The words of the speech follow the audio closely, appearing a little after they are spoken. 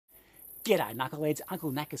G'day Knuckleheads,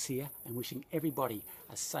 Uncle Knackers here, and wishing everybody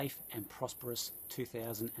a safe and prosperous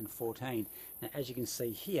 2014. Now as you can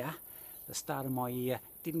see here, the start of my year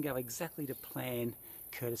didn't go exactly to plan,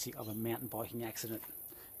 courtesy of a mountain biking accident.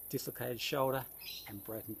 Dislocated shoulder and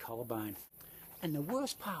broken collarbone. And the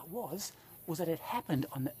worst part was that it happened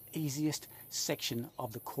on the easiest section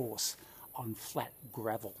of the course, on flat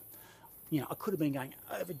gravel. You know, I could have been going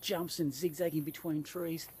over jumps and zigzagging between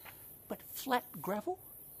trees, but flat gravel?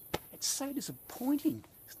 It's so disappointing.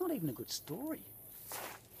 It's not even a good story.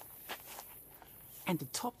 And to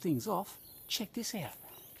top things off, check this out.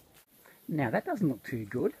 Now that doesn't look too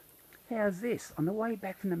good. How's this? On the way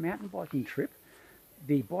back from the mountain biking trip,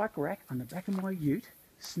 the bike rack on the back of my ute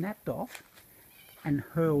snapped off and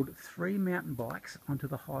hurled 3 mountain bikes onto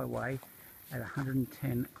the highway at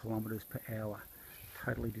 110 kilometers per hour,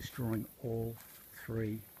 totally destroying all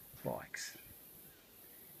 3 bikes.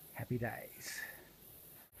 Happy days.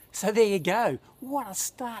 So there you go. What a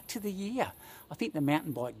start to the year. I think the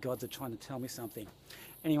mountain bike gods are trying to tell me something.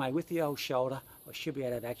 Anyway, with the old shoulder, I should be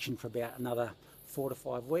out of action for about another 4 to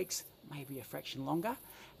 5 weeks, maybe a fraction longer,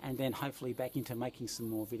 and then hopefully back into making some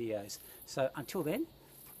more videos. So until then,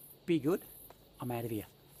 be good. I'm out of here.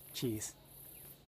 Cheers.